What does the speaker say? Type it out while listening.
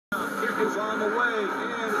is on the way, and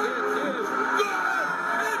it is good!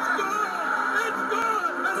 It's good! It's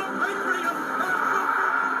good! And the Patriots are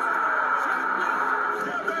champions!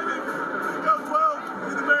 Yeah, baby! Go 12!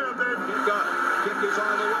 Be the man, baby! Kick up. Kick is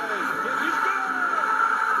on the way. Kick is good!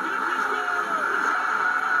 Kick is good!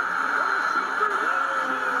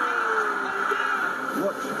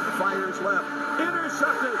 Looks, fires left,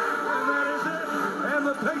 intercepted, and that is it! And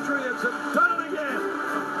the Patriots have done it again!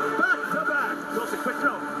 Back to back! Wilson, quick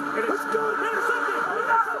throw. It is good. Intercepted!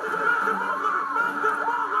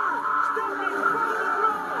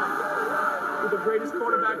 You're the greatest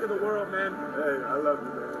quarterback in the world, man. Hey, I love you,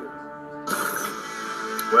 man.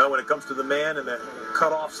 Well, when it comes to the man in the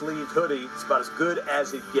cut-off sleeved hoodie, it's about as good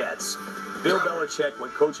as it gets. Bill Belichick, when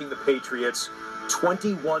coaching the Patriots,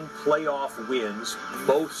 21 playoff wins,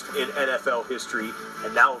 most in NFL history,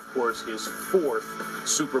 and now, of course, his 4th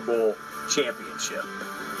Super Bowl championship.